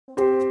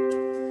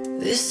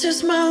This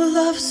is my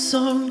love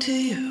song to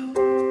you.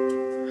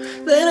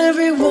 Let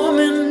every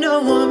woman know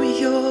I'm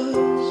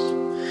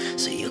yours,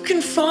 so you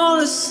can fall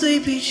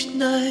asleep each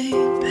night,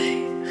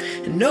 babe,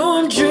 and know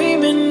I'm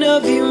dreaming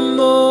of you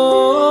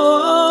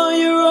more.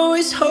 You're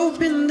always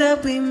hoping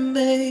that we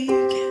make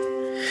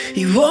it.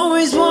 You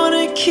always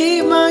wanna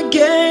keep my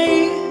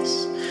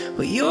gaze,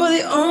 but you're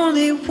the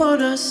only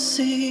one I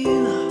see,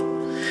 love,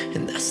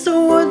 and that's the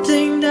one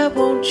thing that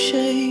won't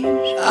change.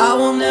 I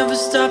will never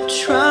stop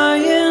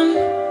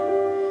trying,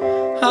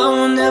 I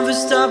will never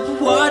stop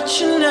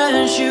watching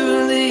as you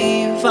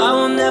leave. I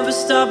will never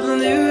stop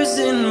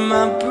losing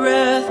my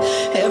breath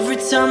every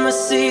time I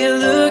see you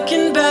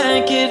looking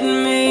back at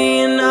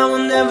me. And I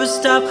will never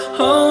stop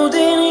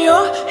holding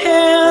your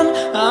hand,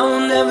 I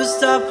will never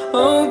stop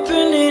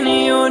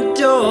opening your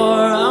door.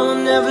 I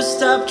will never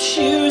stop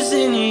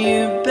choosing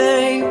you,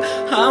 babe.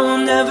 I will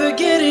never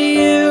get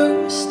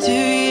used to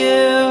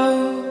you.